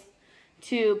days,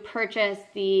 to purchase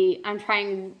the, I'm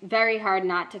trying very hard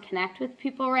not to connect with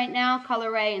people right now,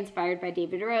 colorway inspired by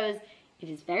David Rose. It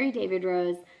is very David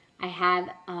Rose. I have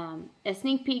a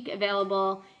sneak peek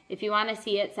available. If you want to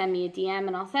see it, send me a DM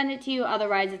and I'll send it to you.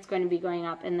 Otherwise, it's going to be going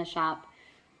up in the shop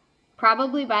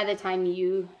probably by the time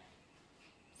you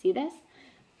see this.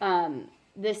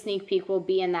 The sneak peek will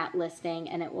be in that listing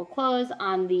and it will close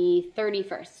on the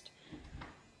 31st.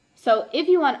 So if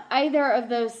you want either of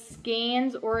those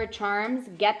skeins or charms,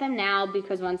 get them now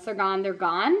because once they're gone, they're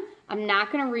gone. I'm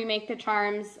not going to remake the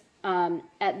charms.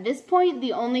 At this point,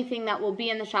 the only thing that will be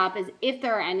in the shop is if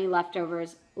there are any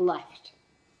leftovers left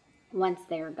once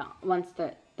they're gone, once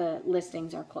the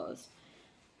listings are closed.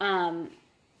 That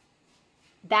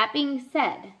being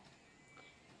said,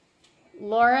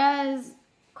 Laura's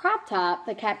crop top,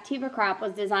 the Captiva crop,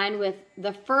 was designed with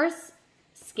the first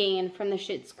skein from the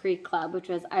Schitt's Creek Club, which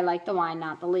was I Like the Wine,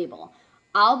 Not the Label.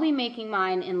 I'll be making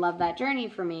mine in Love That Journey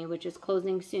for Me, which is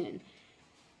closing soon.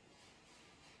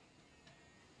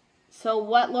 So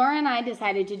what Laura and I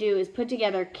decided to do is put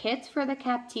together kits for the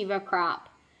Captiva crop.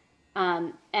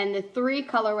 And the 3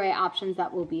 colorway options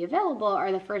that will be available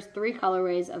are the first 3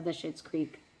 colorways of the Schitt's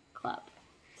Creek Club.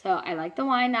 So I Like the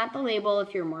Wine, Not the Label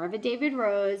if you're more of a David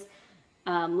Rose.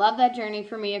 Love That Journey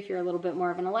for Me if you're a little bit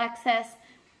more of an Alexis.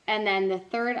 And then the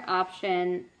third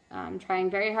option, I'm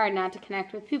trying very hard not to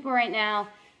connect with people right now,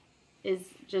 is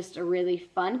just a really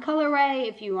fun colorway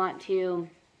if you want to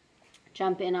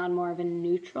jump in on more of a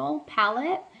neutral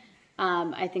palette.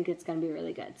 I think it's going to be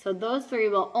really good. So those 3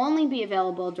 will only be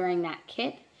available during that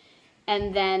kit.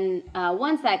 And then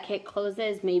once that kit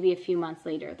closes, maybe a few months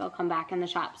later, they'll come back in the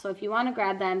shop. So if you want to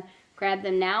grab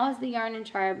them now as the Yarn and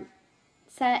Charm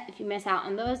set. If you miss out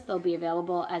on those, they'll be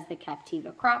available as the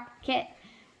Captiva crop kit.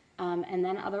 And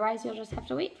then otherwise, you'll just have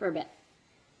to wait for a bit.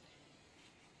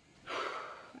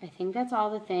 I think that's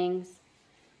all the things.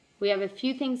 We have a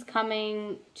few things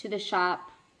coming to the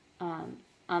shop on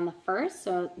the 1st,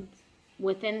 so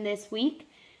within this week.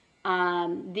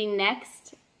 The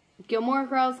next Gilmore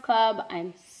Girls Club,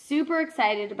 I'm super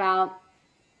excited about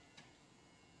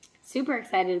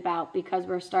because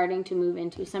we're starting to move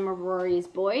into some of Rory's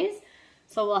boys.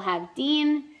 So we'll have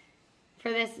Dean for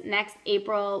this next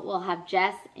April, we'll have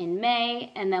Jess in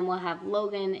May, and then we'll have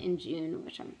Logan in June,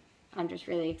 which I'm just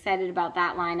really excited about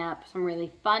that lineup. Some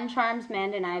really fun charms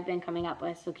Amanda and I have been coming up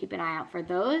with, so keep an eye out for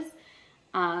those.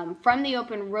 From the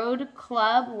Open Road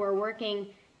Club, we're working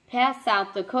past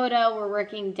South Dakota. We're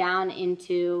working down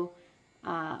into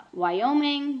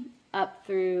Wyoming, up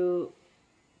through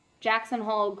Jackson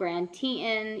Hole, Grand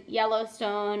Teton,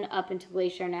 Yellowstone, up into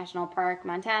Glacier National Park,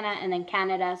 Montana, and then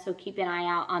Canada, so keep an eye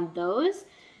out on those.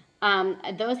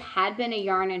 Those had been a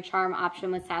Yarn and Charm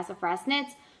option with Sassafras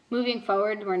Knits. Moving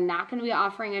forward, we're not going to be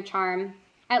offering a charm,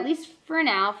 at least for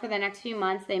now. For the next few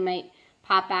months, they might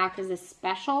pop back as a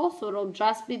special, so it'll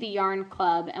just be the Yarn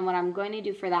Club, and what I'm going to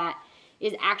do for that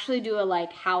is actually do a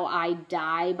like how I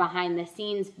dye behind the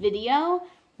scenes video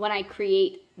when I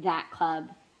create that club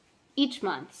each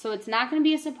month. So it's not going to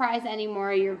be a surprise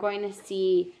anymore. You're going to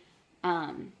see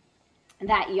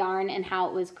that yarn and how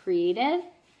it was created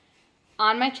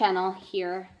on my channel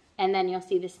here, and then you'll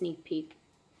see the sneak peek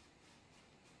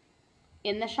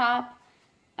in the shop.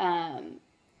 And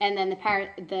then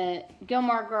the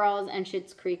Gilmore Girls and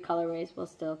Schitt's Creek colorways will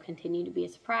still continue to be a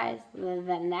surprise.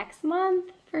 The next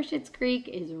month for Schitt's Creek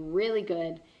is really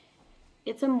good.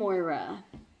 It's a Moira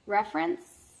reference.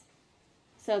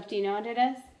 So do you know what it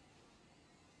is?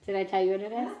 Did I tell you what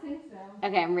it is? I don't think so.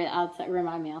 Okay,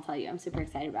 remind me. I'll tell you. I'm super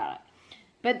excited about it.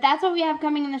 But that's what we have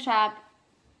coming in the shop.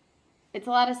 It's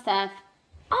a lot of stuff.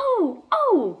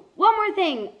 Oh, one more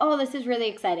thing. Oh, this is really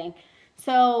exciting.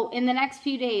 So in the next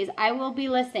few days, I will be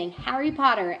listing Harry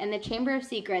Potter and the Chamber of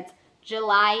Secrets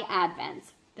July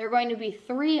Advents. There are going to be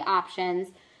 3 options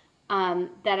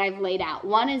that I've laid out.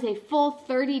 One is a full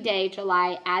 30-day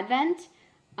July Advent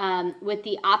with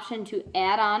the option to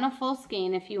add on a full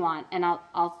skein if you want. And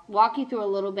I'll walk you through a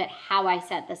little bit how I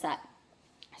set this up.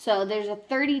 So there's a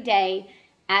 30-day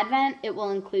advent, it will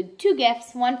include 2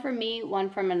 gifts, one from me, one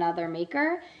from another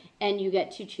maker, and you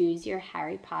get to choose your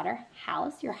Harry Potter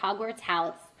house, your Hogwarts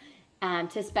house,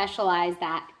 to specialize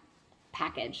that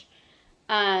package.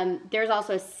 There's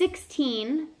also a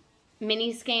 16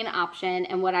 mini skein option,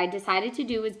 and what I decided to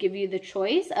do was give you the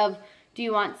choice of, do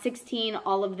you want 16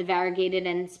 all of the variegated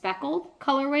and speckled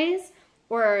colorways,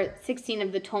 or 16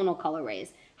 of the tonal colorways?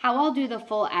 How I'll do the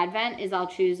full advent is I'll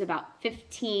choose about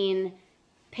 15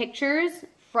 pictures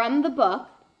from the book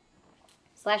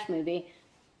 / movie.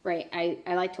 Right,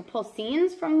 I like to pull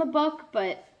scenes from the book,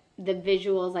 but the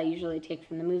visuals I usually take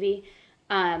from the movie.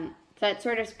 So that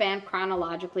sort of span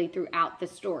chronologically throughout the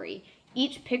story.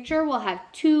 Each picture will have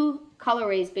 2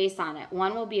 colorways based on it.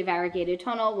 One will be a variegated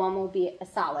tonal, one will be a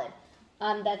solid.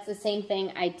 That's the same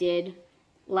thing I did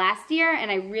last year,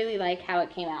 and I really like how it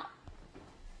came out.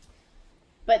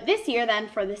 But this year then,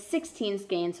 for the 16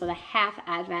 skein, so the half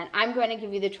advent, I'm going to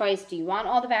give you the choice. Do you want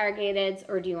all the variegateds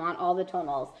or do you want all the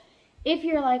tonals? If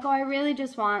you're like, oh, I really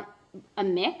just want a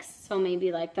mix, so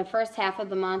maybe like the first half of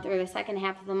the month or the second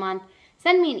half of the month,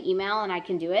 send me an email and I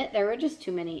can do it. There were just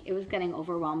too many. It was getting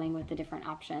overwhelming with the different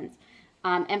options.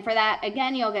 And for that,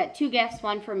 again, you'll get 2 gifts,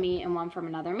 one from me and one from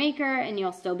another maker, and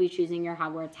you'll still be choosing your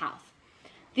Hogwarts house.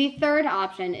 The third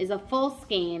option is a full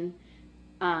skein,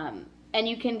 and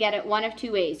you can get it one of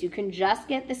 2 ways. You can just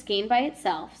get the skein by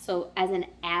itself, so as an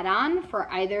add-on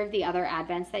for either of the other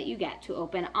advents that you get to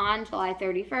open on July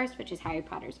 31st, which is Harry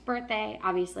Potter's birthday,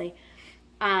 obviously.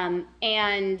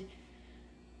 And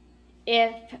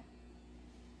if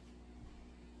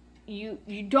you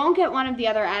don't get one of the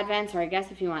other advents, or I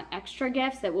guess if you want extra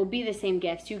gifts that will be the same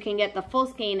gifts, you can get the full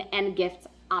skein and gifts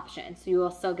option. So you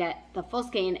will still get the full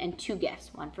skein and 2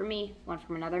 gifts, one from me, one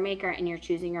from another maker, and you're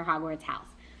choosing your Hogwarts house.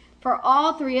 For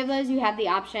all 3 of those, you have the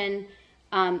option,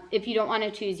 if you don't want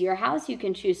to choose your house, you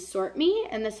can choose Sort Me,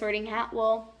 and the sorting hat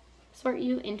will sort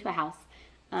you into a house.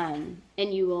 And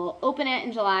you will open it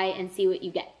in July and see what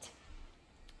you get.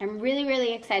 I'm really,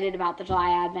 really excited about the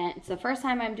July Advent. It's the first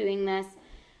time I'm doing this,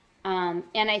 and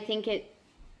I think I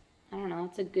don't know,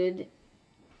 it's a good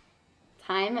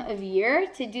time of year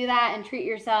to do that and treat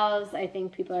yourselves. I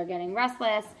think people are getting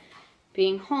restless.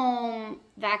 Being home,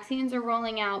 vaccines are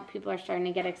rolling out, people are starting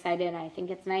to get excited. I think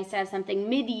it's nice to have something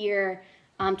mid-year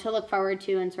to look forward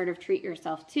to and sort of treat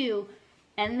yourself to.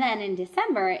 And then in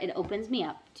December, it opens me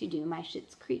up to do my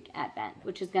Schitt's Creek Advent,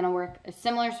 which is going to work a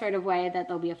similar sort of way, that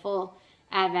there'll be a full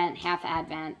Advent, half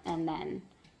Advent, and then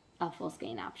a full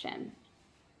skein option.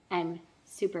 I'm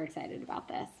super excited about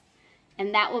this.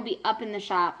 And that will be up in the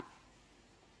shop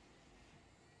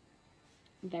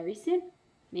very soon,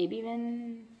 maybe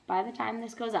even by the time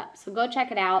this goes up. So go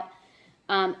check it out.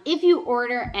 If you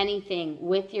order anything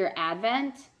with your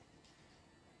Advent,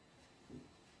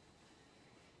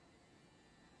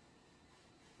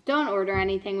 don't order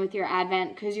anything with your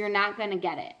Advent, because you're not going to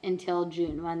get it until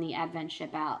June when the Advent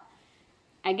ship out.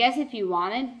 I guess if you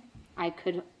wanted,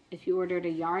 if you ordered a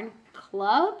yarn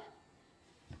club,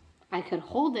 I could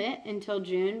hold it until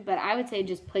June, but I would say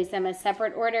just place them as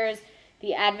separate orders.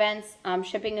 The Advents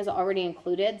shipping is already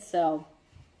included, so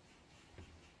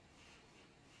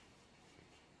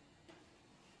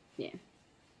yeah,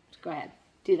 just go ahead,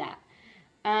 do that.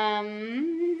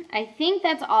 I think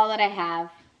that's all that I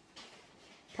have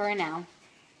for now.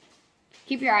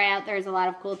 Keep your eye out. There's a lot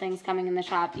of cool things coming in the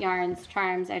shop. Yarns,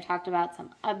 charms. I talked about some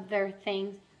other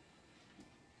things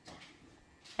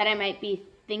that I might be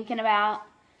thinking about.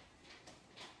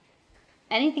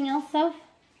 Anything else, Soph?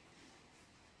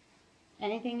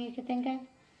 Anything you could think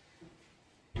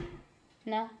of?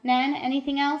 No? Nan,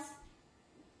 anything else?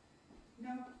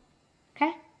 No.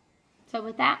 Okay. So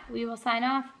with that, we will sign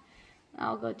off.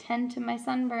 I'll go tend to my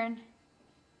sunburn.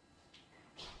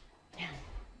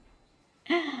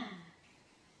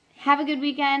 Have a good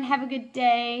weekend. Have a good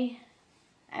day.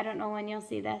 I don't know when you'll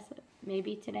see this.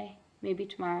 Maybe today. Maybe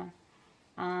tomorrow.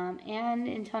 And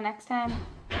until next time,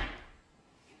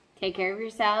 take care of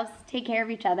yourselves. Take care of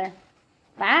each other.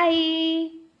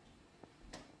 Bye.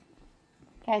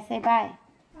 Guys, say bye.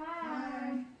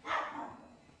 Bye.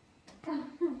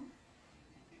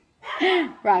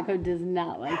 Rocco does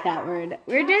not like that word.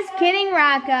 We're just kidding,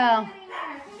 Rocco.